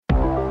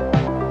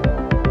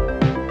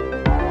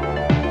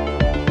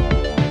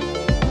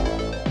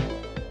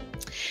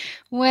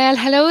Well,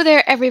 hello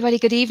there, everybody.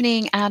 Good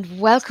evening, and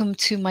welcome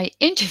to my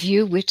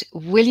interview with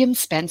William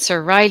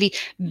Spencer Riley,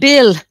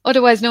 Bill,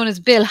 otherwise known as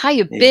Bill.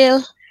 Hiya, Hey,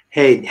 Bill.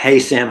 hey,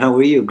 Sam, how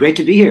are you? Great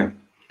to be here.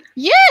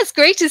 Yes,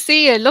 great to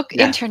see you. Look,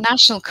 Yeah.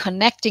 international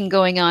connecting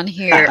going on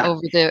here over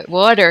the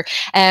water.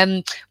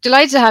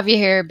 Delighted to have you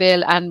here,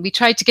 Bill. And we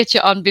tried to get you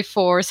on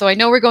before, so I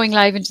know we're going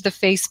live into the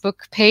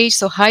Facebook page.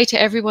 So hi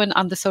to everyone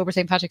on the Sober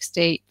St. Patrick's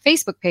Day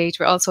Facebook page.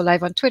 We're also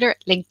live on Twitter,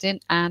 LinkedIn,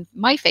 and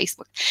my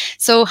Facebook.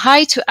 So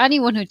hi to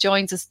anyone who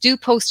joins us. Do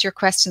post your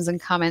questions and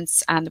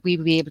comments, and we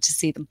will be able to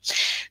see them.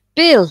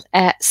 Bill,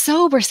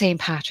 Sober St.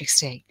 Patrick's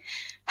Day.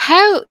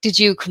 How did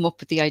you come up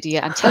with the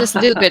idea? And tell us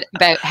a little bit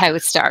about how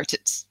it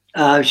started.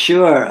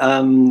 Sure.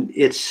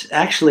 It's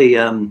actually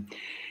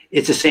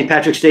it's a St.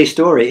 Patrick's Day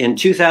story. In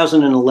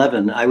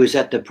 2011, I was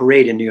at the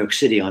parade in New York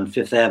City on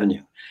Fifth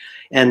Avenue,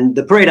 and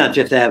the parade on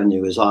Fifth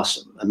Avenue is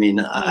awesome. I mean,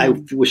 I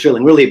was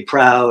feeling really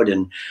proud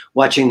and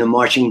watching the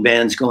marching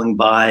bands going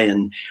by,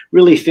 and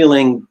really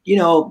feeling,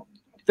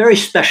 very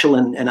special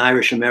and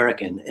Irish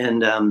American.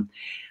 And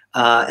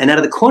out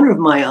of the corner of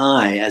my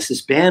eye, as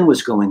this band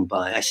was going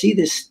by, I see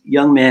this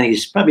young man.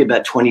 He's probably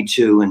about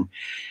 22, and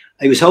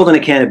he was holding a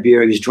can of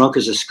beer. He was drunk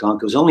as a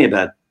skunk. It was only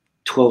about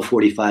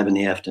 12:45 in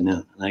the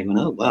afternoon. And I go,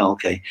 oh, wow,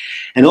 okay.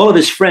 And all of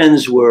his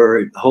friends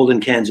were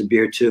holding cans of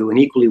beer too, and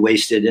equally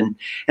wasted. And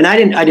I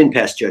didn't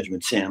pass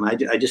judgment, Sam. I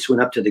just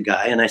went up to the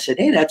guy and I said,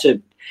 hey,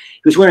 he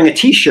was wearing a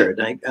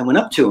T-shirt. I went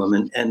up to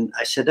him and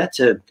I said,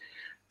 that's a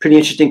pretty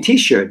interesting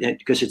T-shirt,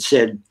 because it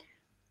said,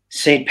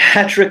 St.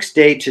 Patrick's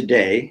Day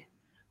today,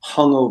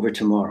 hungover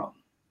tomorrow.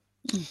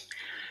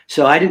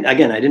 So I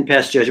didn't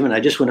pass judgment. I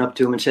just went up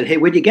to him and said, hey,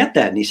 where'd you get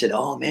that? And he said,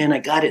 oh man, I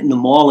got it in the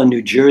mall in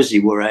New Jersey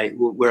where I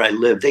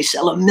live. They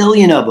sell 1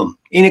 million of them.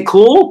 Ain't it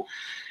cool?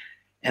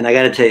 And I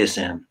got to tell you,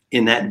 Sam,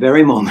 in that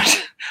very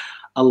moment,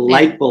 a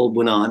light bulb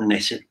went on and I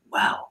said,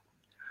 wow,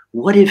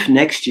 what if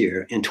next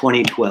year in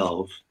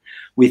 2012,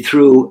 we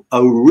threw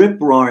a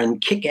rip-roaring,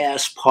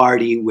 kick-ass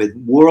party with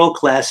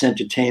world-class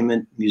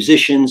entertainment,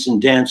 musicians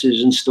and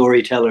dancers and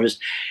storytellers,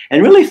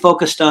 and really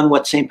focused on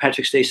what St.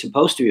 Patrick's Day is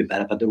supposed to be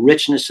about the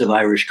richness of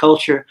Irish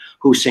culture,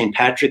 who St.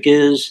 Patrick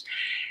is.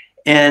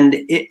 And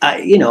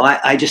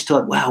I just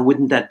thought, wow,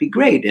 wouldn't that be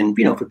great? And,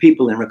 for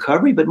people in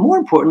recovery, but more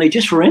importantly,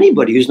 just for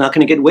anybody who's not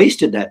going to get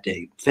wasted that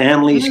day.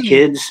 Families,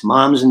 kids,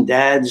 moms and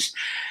dads.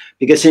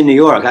 Because in New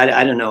York,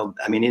 I don't know.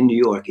 I mean, in New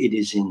York, it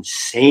is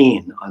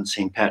insane on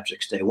St.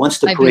 Patrick's Day. Once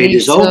the parade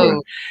is over,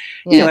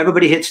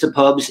 everybody hits the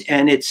pubs,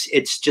 and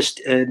it's just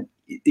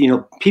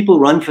people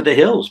run for the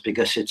hills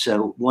because it's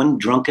one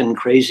drunken,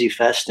 crazy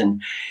fest.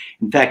 And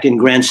in fact, in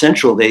Grand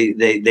Central,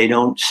 they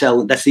don't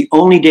sell. That's the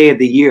only day of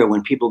the year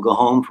when people go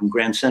home from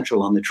Grand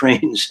Central on the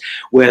trains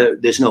where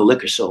there's no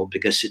liquor sold,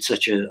 because it's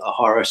such a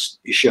horror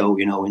show,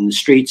 in the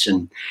streets.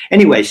 And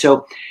anyway,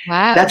 so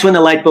that's when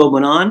the light bulb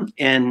went on.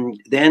 And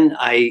then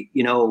I,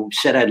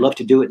 said I'd love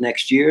to do it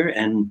next year.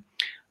 And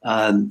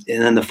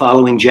then the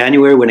following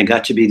January, when it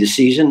got to be the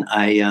season,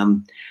 I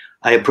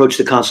approached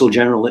the Consul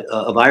General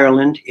of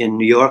Ireland in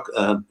New York,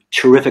 a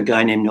terrific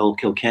guy named Noel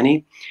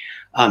Kilkenny.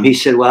 He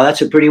said, well,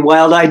 that's a pretty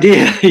wild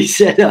idea. He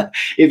said,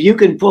 if you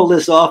can pull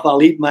this off,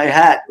 I'll eat my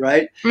hat,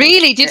 right?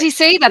 Really? Did he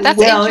say that?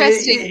 That's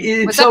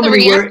interesting. Was that the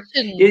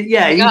reaction?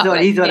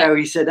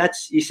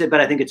 He said, but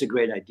I think it's a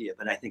great idea.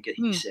 But I think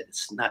he said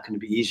it's not going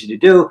to be easy to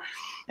do.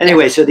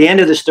 Anyway, so the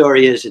end of the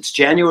story is it's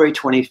January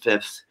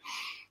 25th,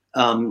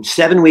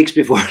 7 weeks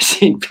before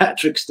St.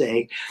 Patrick's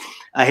Day.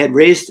 I had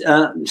raised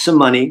some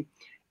money,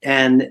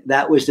 and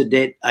that was the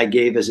date I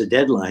gave as a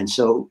deadline.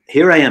 So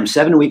here I am,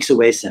 7 weeks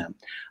away, Sam.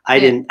 I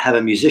didn't have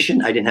a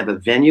musician. I didn't have a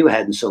venue. I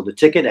hadn't sold a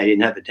ticket. I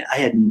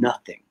had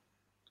nothing,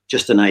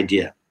 just an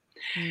idea.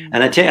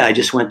 And I tell you, I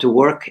just went to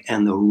work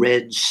and the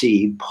Red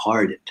Sea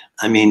parted.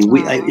 I mean,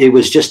 it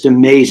was just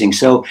amazing.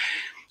 So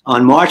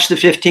on March the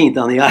 15th,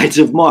 on the Ides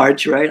of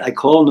March, right, I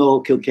call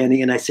Noel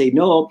Kilkenny and I say,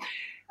 Noel,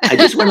 I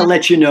just want to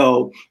let you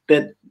know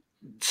that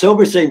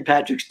Sober St.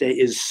 Patrick's Day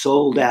is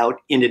sold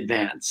out in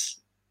advance.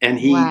 And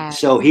he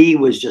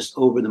was just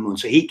over the moon.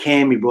 So he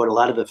came, he brought a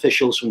lot of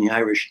officials from the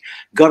Irish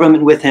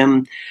government with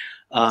him.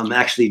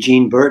 Actually,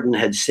 Jean Burton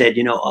had said,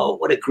 oh,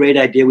 what a great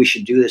idea. We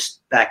should do this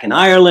back in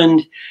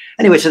Ireland.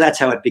 Anyway, so that's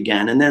how it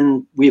began. And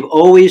then we've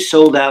always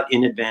sold out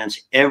in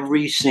advance.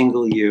 Every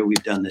single year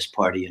we've done this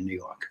party in New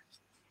York.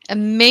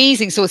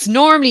 Amazing. So it's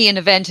normally an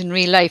event in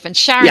real life. And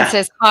Sharon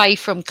says hi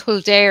from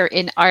Kildare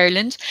in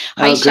Ireland.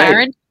 Hi,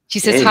 Sharon. She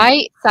says,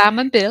 hi, Sam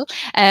and Bill.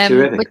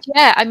 But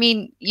yeah, I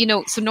mean,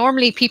 so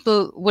normally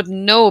people wouldn't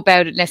know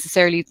about it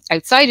necessarily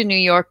outside of New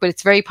York, but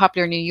it's very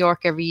popular in New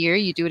York every year.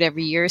 You do it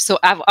every year. So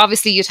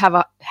obviously you'd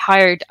have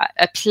hired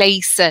a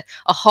place, a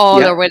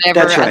hall or whatever.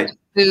 That's right.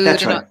 Food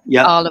and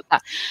all of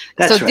that.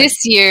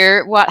 This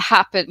year, what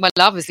happened? Well,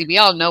 obviously we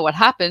all know what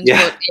happened,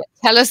 but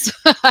tell us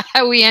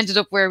how we ended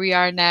up where we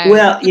are now.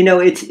 Well,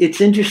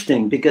 it's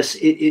interesting because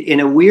in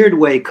a weird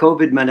way,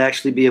 COVID might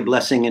actually be a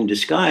blessing in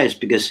disguise,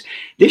 because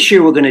this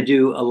year we're going to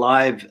do a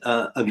live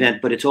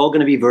event, but it's all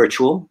going to be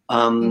virtual.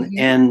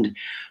 And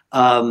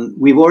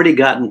We've already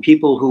gotten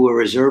people who are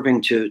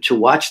reserving to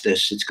watch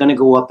this. It's going to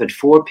go up at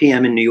 4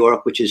 p.m. in New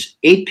York, which is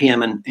 8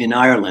 p.m. in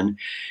Ireland.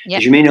 Yep.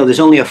 As you may know, there's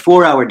only a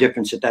 4-hour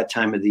difference at that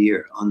time of the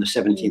year on the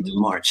 17th of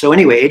March. So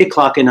anyway, 8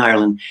 o'clock in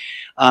Ireland.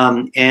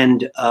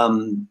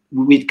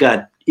 We've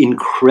got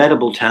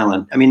incredible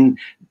talent. I mean,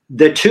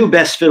 the two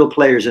best fiddle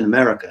players in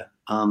America,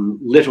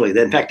 literally.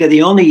 In fact, they're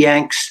the only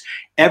Yanks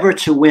ever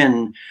to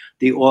win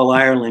the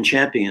All-Ireland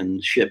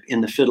Championship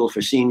in the fiddle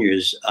for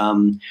seniors.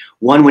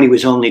 One when he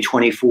was only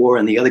 24,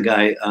 and the other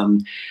guy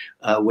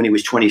when he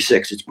was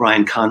 26. It's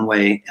Brian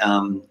Conway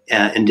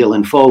and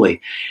Dylan Foley.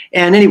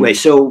 And anyway,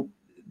 so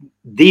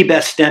the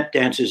best step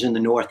dancers in the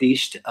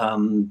Northeast,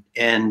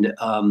 and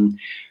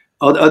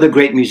other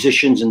great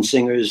musicians and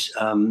singers,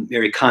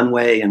 Mary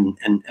Conway and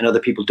other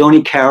people.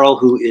 Donny Carroll,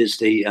 who is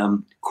the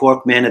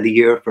Cork Man of the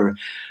Year for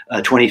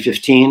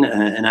 2015,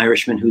 an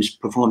Irishman who's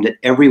performed at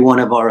every one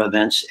of our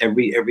events,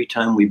 every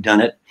time we've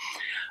done it.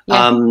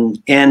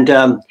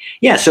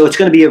 Yeah. So it's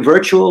going to be a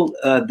virtual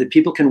that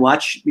people can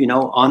watch,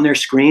 on their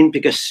screen,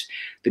 because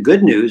the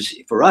good news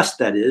for us,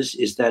 that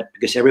is that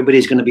because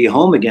everybody's going to be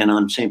home again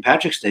on St.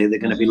 Patrick's Day, they're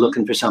going to be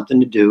looking for something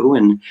to do.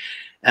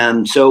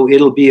 And so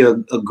it'll be a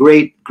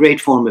great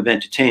form of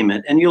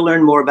entertainment. And you'll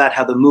learn more about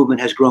how the movement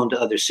has grown to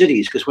other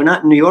cities, because we're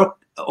not in New York,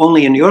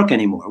 only in New York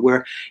anymore.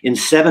 We're in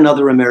 7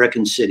 other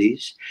American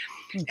cities.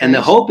 Okay. And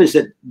the hope is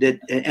that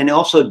and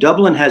also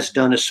Dublin has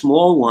done a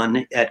small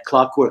one at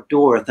Clockwork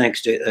Door,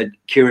 thanks to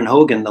Kieran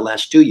Hogan the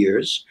last 2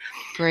 years.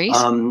 Great.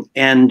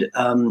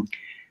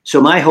 So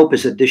my hope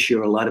is that this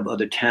year a lot of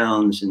other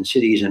towns and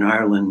cities in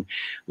Ireland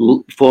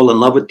fall in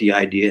love with the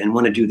idea and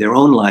want to do their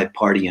own live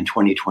party in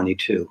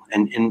 2022.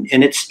 And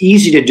it's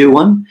easy to do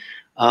one.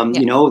 And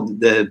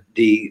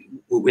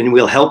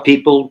we'll help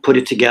people put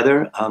it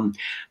together.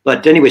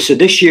 But anyway, so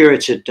this year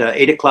it's at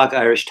 8 o'clock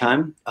Irish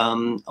time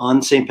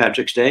on St.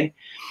 Patrick's Day.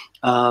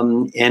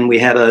 And we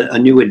have a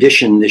new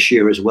edition this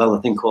year as well,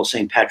 a thing called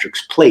St.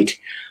 Patrick's Plate.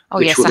 Oh,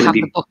 yes, I have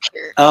the book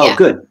here. Oh, yeah.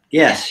 Good.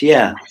 Yes,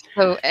 yeah.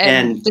 So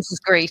and this is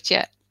great,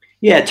 yeah.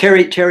 Yeah,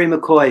 Terry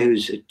McCoy,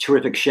 who's a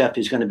terrific chef,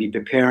 is going to be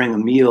preparing a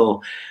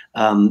meal,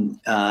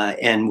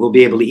 and we'll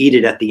be able to eat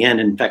it at the end.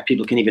 In fact,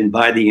 people can even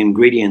buy the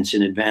ingredients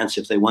in advance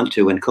if they want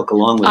to and cook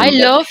along with them. I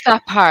love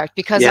that part,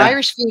 because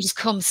Irish food has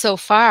come so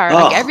far.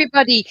 Like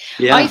everybody,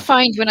 I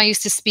find when I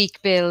used to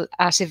speak, Bill,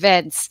 at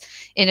events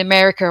in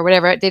America or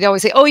whatever, they'd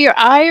always say, "Oh, you're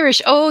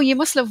Irish. Oh, you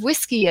must love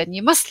whiskey and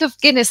you must love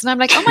Guinness." And I'm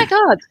like, "Oh my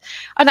God."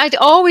 And I'd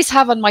always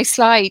have on my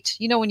slide,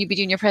 when you'd be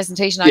doing your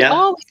presentation, I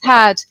always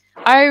had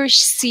Irish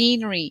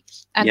scenery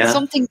and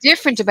something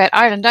different about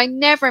Ireland. I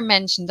never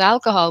mentioned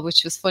alcohol,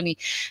 which was funny.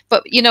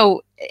 But,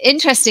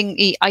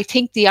 interestingly, I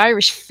think the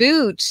Irish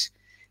food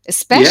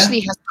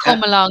especially has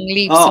come along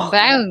leaps and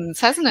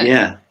bounds, hasn't it?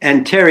 Yeah.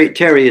 And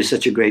Terry is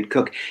such a great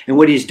cook. And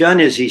what he's done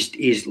is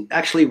he's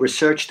actually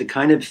researched the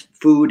kind of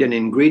food and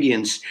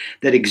ingredients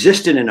that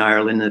existed in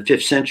Ireland in the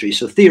 5th century.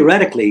 So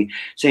theoretically,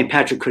 St.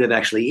 Patrick could have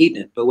actually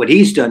eaten it. But what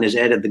he's done is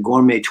added the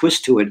gourmet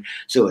twist to it.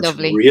 So it's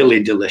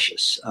really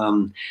delicious.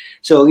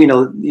 So,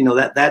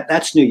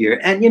 that's New Year.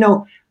 And,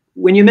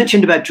 when you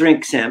mentioned about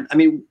drink, Sam, I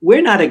mean,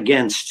 we're not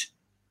against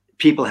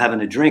people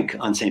having a drink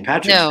on St.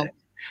 Patrick's Day.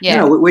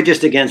 Yeah. We're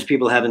just against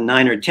people having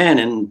 9 or 10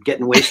 and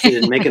getting wasted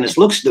and making us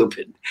look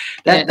stupid.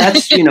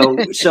 That's,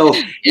 so,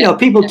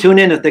 people tune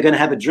in if they're going to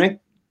have a drink.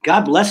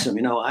 God bless them.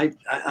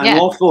 I'm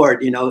all for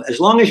it. As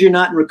long as you're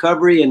not in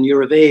recovery and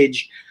you're of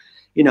age,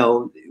 we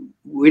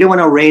don't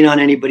want to rain on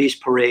anybody's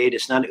parade.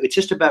 It's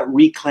just about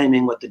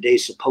reclaiming what the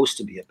day's supposed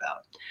to be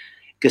about.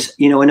 Because,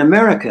 in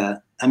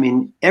America, I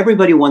mean,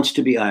 everybody wants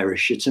to be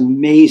Irish. It's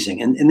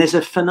amazing. And there's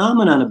a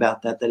phenomenon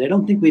about that I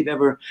don't think we've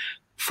ever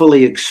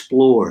fully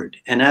explored.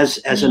 And as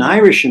an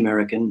Irish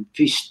American,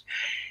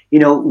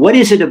 what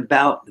is it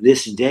about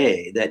this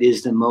day that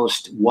is the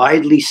most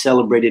widely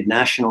celebrated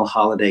national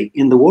holiday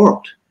in the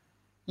world?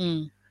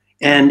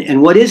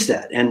 And what is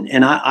that?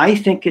 And I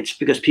think it's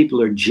because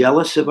people are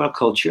jealous of our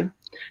culture,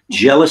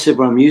 jealous of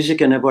our music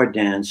and of our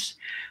dance.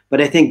 But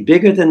I think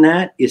bigger than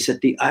that is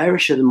that the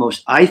Irish are the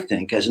most, I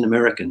think, as an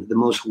American, the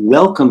most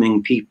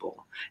welcoming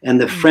people and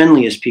the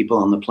friendliest people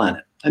on the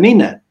planet. I mean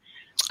that.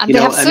 And they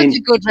have such a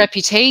good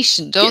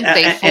reputation, don't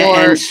they,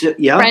 for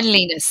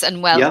friendliness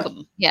and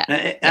welcome.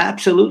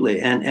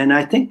 Absolutely. And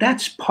I think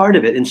that's part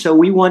of it. And so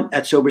we want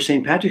at Sober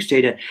St. Patrick's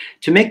Day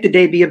to make the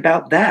day be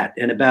about that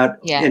and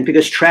and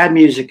because trad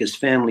music is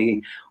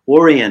family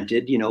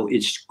oriented,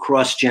 it's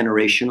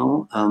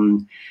cross-generational.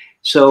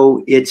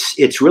 So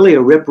it's really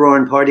a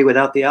rip-roaring party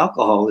without the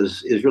alcohol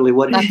is really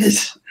what it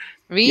is.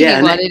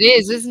 Really what it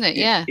is, isn't it?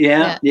 Yeah.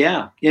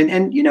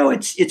 And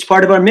it's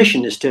part of our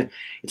mission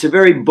it's a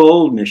very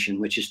bold mission,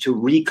 which is to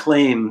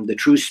reclaim the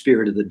true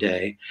spirit of the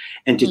day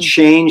and to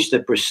change the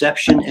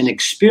perception and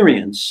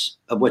experience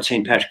of what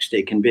St. Patrick's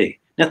Day can be.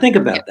 Now think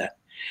about that.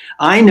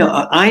 I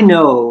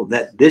know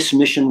that this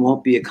mission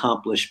won't be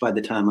accomplished by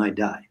the time I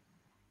die.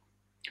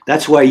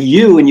 That's why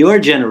you and your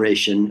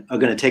generation are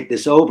going to take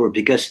this over,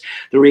 because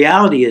the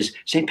reality is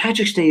St.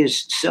 Patrick's Day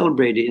is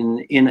celebrated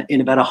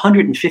in about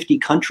 150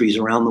 countries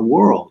around the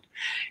world.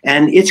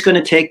 And it's going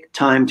to take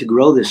time to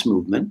grow this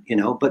movement,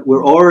 but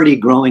we're already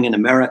growing in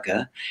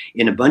America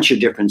in a bunch of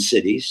different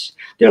cities.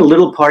 There are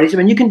little parties. I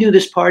mean, you can do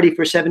this party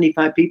for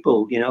 75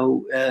 people,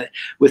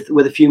 with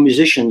a few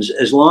musicians,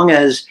 as long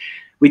as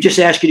we just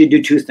ask you to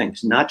do two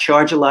things: not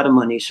charge a lot of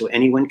money so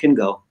anyone can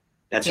go.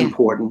 That's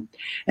important.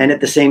 And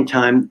at the same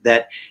time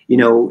that,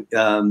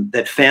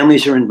 that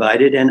families are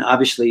invited. And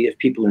obviously if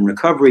people in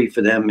recovery,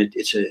 for them,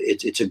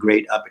 it's a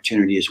great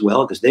opportunity as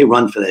well, because they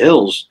run for the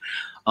hills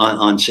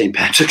on St.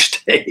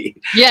 Patrick's Day,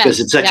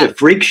 because it's such a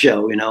freak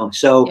show,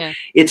 So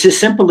it's as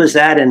simple as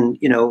that. And,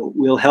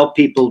 we'll help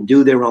people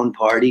do their own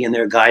party, and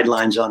there are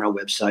guidelines on our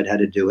website how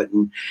to do it.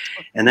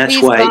 And that's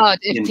Please why God,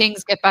 if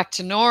things get back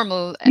to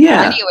normal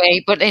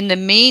anyway, but in the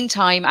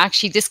meantime,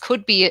 actually, this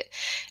could be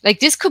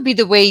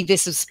the way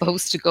this is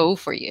supposed to go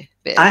for you.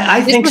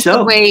 I think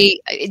so.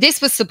 This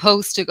was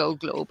supposed to go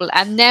global,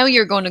 and now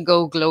you're going to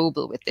go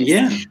global with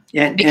this.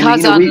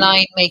 Because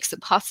online makes it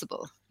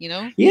possible.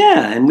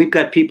 And we've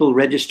got people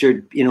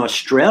registered in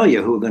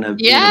Australia who are going to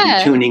be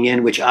tuning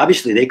in, which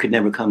obviously they could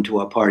never come to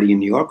our party in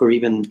New York, or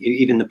even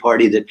the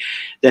party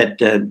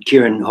that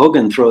Kieran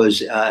Hogan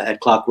throws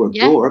at Clockwork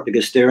Door,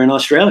 because they're in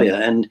Australia,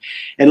 and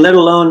let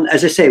alone,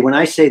 as I say, when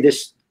I say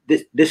this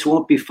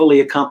won't be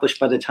fully accomplished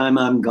by the time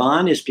I'm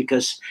gone, is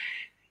because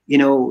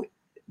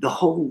the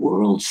whole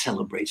world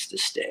celebrates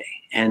this day,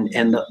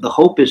 and the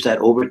hope is that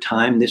over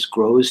time this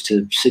grows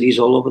to cities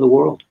all over the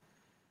world.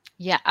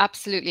 Yeah,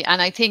 absolutely. And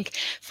I think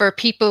for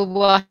people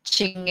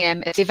watching,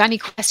 if they have any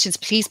questions,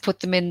 please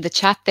put them in the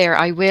chat there.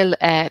 I will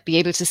be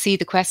able to see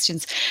the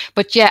questions.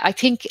 But yeah, I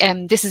think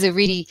this is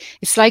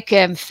it's like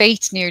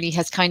fate nearly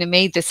has kind of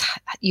made this,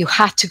 you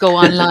had to go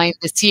online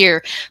this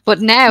year.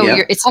 But now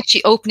it's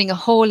actually opening a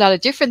whole lot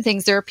of different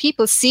things. There are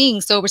people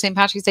seeing Sober St.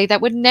 Patrick's Day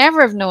that would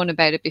never have known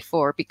about it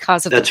before,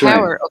 because of the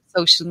power of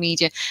social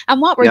media.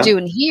 And what we're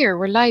doing here,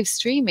 we're live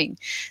streaming.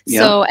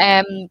 So,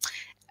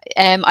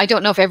 I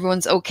don't know if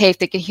everyone's okay, if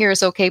they can hear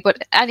us okay,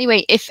 but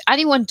anyway, if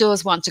anyone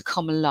does want to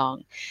come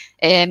along,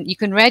 you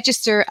can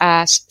register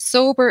at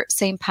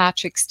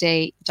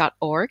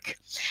soberstpatricksday.org.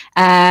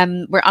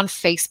 We're on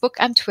Facebook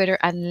and Twitter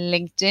and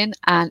LinkedIn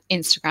and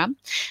Instagram.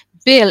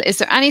 Bill, is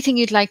there anything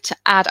you'd like to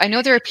add? I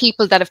know there are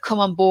people that have come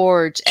on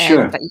board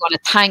that you want to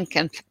thank,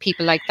 and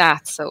people like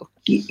that. So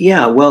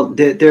well,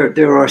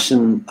 there are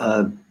some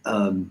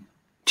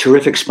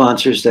terrific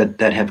sponsors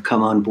that have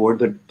come on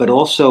board, but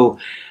also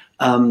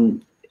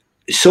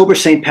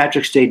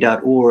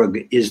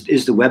SoberStPatricksDay.org is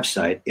the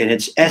website, and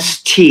it's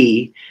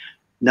ST,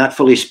 not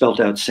fully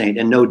spelled out Saint,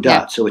 and no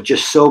dot. So it's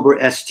just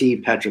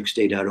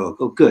SoberStPatricksDay.org.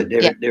 Oh, good.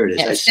 There it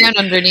is. It's down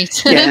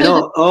underneath. Good.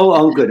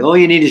 All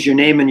you need is your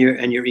name and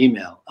your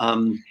email.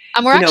 And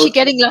we're actually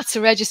getting lots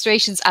of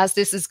registrations as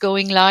this is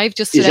going live,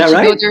 just to let you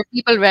know there are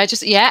people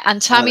registered. Yeah,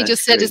 and Tammy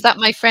just said, is that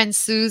my friend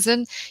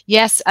Susan?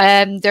 Yes,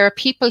 there are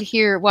people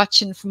here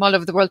watching from all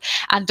over the world,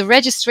 and the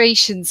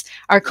registrations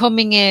are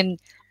coming in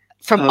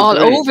from all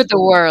over the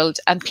world,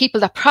 and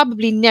people that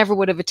probably never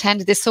would have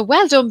attended this. So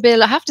well done,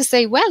 Bill. I have to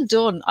say, well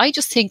done. I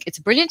just think it's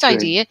a brilliant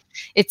idea.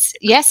 It's,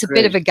 a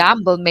bit of a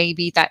gamble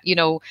maybe that,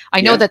 I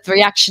know that the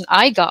reaction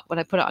I got when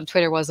I put it on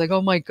Twitter was like,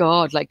 oh my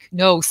God, like,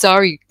 no,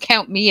 sorry,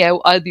 count me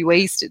out. I'll be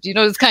wasted.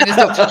 This kind of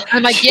stuff.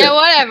 I'm like,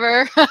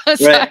 whatever.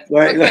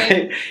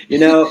 Right.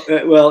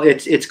 Well,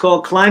 it's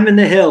called climbing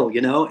the hill,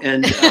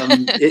 and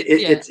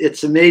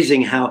it's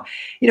amazing how,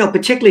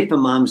 particularly for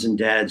moms and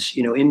dads,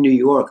 in New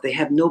York, they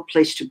have no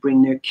place to bring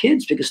their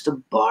kids because the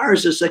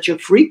bars are such a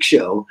freak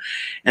show.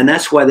 And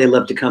that's why they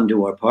love to come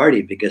to our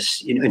party,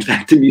 because, in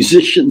fact, the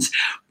musicians,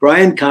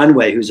 Brian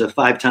Conway, who's a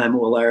 5-time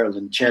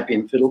All-Ireland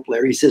champion fiddle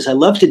player, he says, I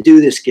love to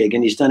do this gig,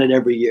 and he's done it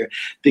every year,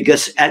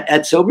 because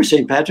at Sober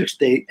St. Patrick's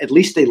Day, at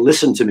least they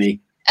listen to me.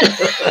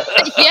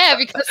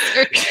 Because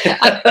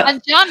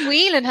and John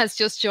Whelan has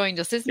just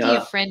joined us. Isn't he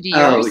a friend of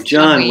yours? Oh,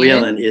 John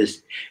Whelan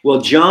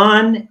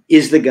John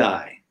is the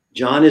guy.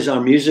 John is our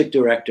music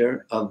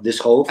director of this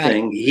whole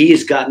thing. He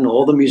has gotten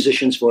all the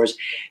musicians for us.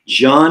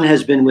 John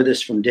has been with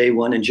us from day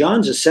one, and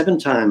John's a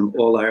 7-time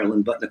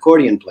All-Ireland button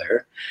accordion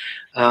player.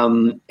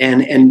 And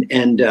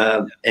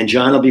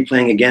John will be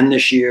playing again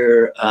this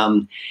year.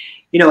 And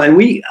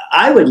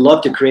I would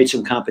love to create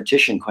some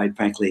competition, quite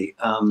frankly,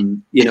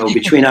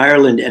 between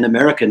Ireland and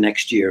America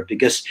next year,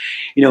 because,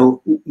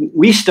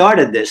 we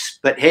started this,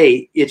 but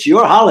hey, it's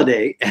your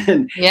holiday.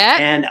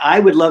 And I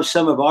would love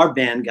some of our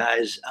band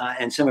guys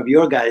and some of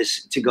your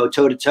guys to go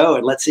toe to toe,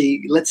 and let's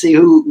see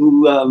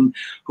who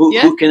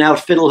can out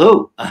fiddle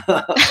who.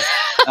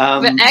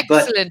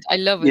 Excellent. I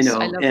love it.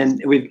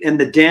 And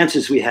the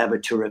dances we have are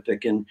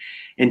terrific. And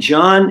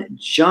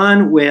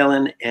John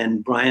Whelan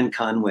and Brian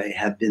Conway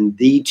have been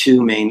the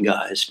two main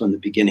guys from the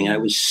beginning. I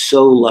was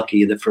so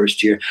lucky the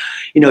first year,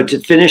 to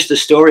finish the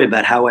story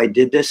about how I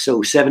did this.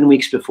 So 7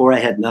 weeks before, I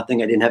had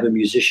nothing. I didn't have a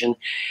musician.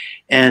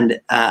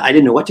 And I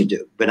didn't know what to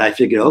do, but I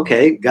figured,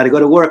 okay, got to go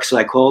to work. So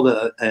I called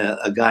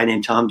a guy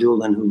named Tom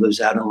Doolin who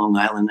lives out on Long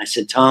Island. I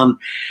said, Tom,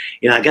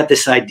 I got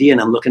this idea and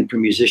I'm looking for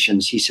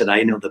musicians. He said,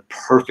 I know the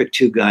perfect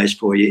 2 guys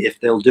for you if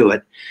they'll do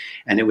it.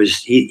 And it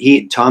was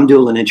Tom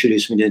Doolin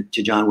introduced me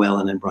to John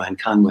Whalen and Brian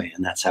Conway,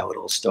 and that's how it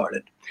all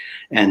started.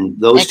 And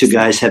those Excellent. 2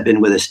 guys have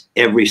been with us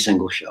every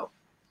single show.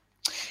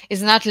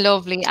 Isn't that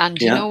lovely?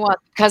 And you know what?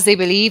 Because they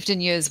believed in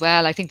you as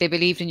well. I think they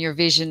believed in your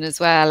vision as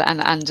well.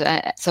 And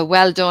so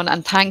well done.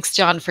 And thanks,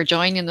 John, for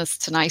joining us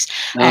tonight.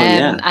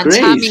 And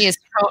great.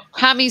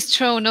 Tammy's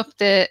thrown up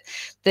the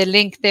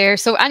link there.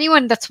 So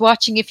anyone that's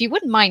watching, if you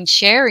wouldn't mind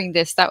sharing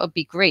this, that would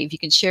be great. If you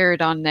can share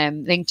it on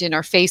LinkedIn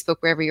or Facebook,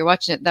 wherever you're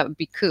watching it, that would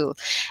be cool.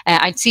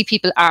 I'd see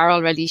people are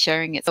already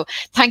sharing it. So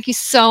thank you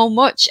so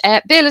much.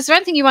 Bill, is there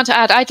anything you want to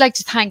add? I'd like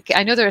to thank,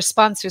 I know there are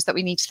sponsors that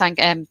we need to thank,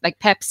 like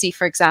Pepsi,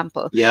 for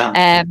example.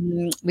 Yeah.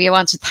 We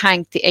want to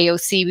thank the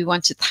AOC. We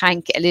want to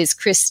thank Liz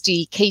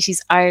Christie,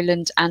 Katie's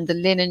Ireland, and the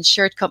Linen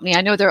Shirt Company.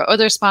 I know there are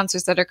other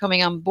sponsors that are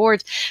coming on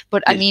board,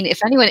 but I mean, if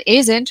anyone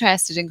is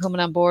interested in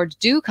coming on board,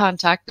 do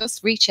contact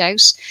us, reach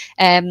out.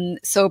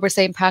 Sober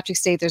St.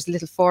 Patrick's Day, there's a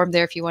little form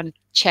there if you want to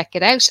check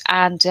it out,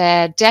 and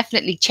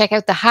definitely check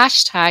out the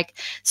hashtag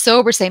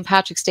Sober St.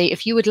 Patrick's Day.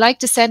 If you would like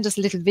to send us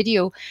a little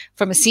video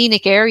from a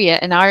scenic area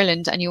in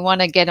Ireland and you want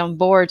to get on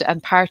board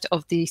and part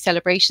of the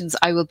celebrations,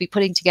 I will be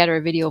putting together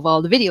a video of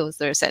all the videos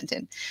that are sent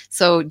in.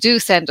 So do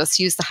send us,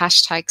 use the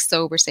hashtag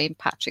Sober St.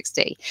 Patrick's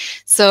Day.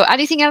 So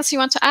anything else you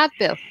want to add,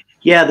 Bill?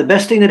 Yeah, the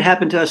best thing that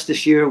happened to us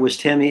this year was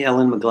Tammy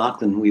Ellen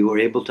McLaughlin. We were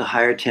able to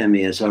hire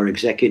Tammy as our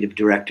executive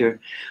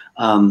director.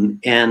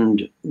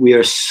 And we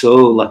are so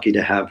lucky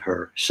to have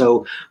her.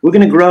 So we're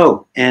going to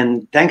grow.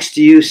 And thanks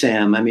to you,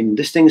 Sam. I mean,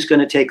 this thing's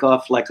going to take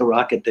off like a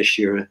rocket this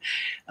year.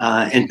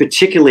 And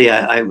particularly,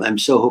 I'm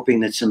so hoping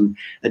that some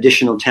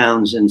additional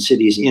towns and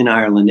cities in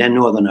Ireland and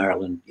Northern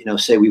Ireland,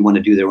 say we want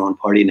to do their own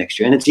party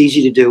next year. And it's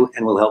easy to do,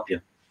 and we'll help you.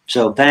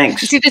 So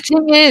thanks. See, the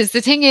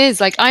thing is,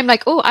 like, I'm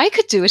like, oh, I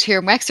could do it here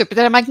in Wexford, but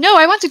then I'm like, no,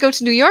 I want to go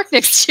to New York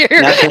next year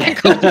and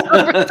go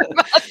to St.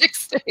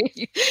 Patrick's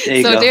Day.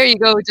 There you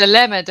go,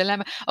 dilemma.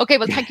 Okay,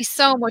 well, thank you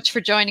so much for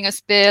joining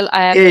us, Bill.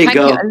 Thank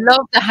you. I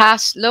love the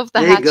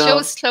hat. Show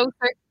us closer.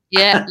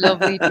 Yeah,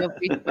 lovely.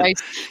 Right.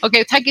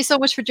 Okay, thank you so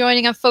much for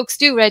joining. And folks,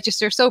 do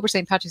register,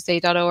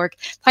 soberstpatricksday.org.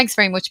 Thanks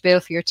very much,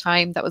 Bill, for your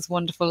time. That was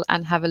wonderful.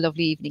 And have a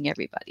lovely evening,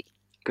 everybody.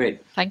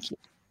 Great. Thank you.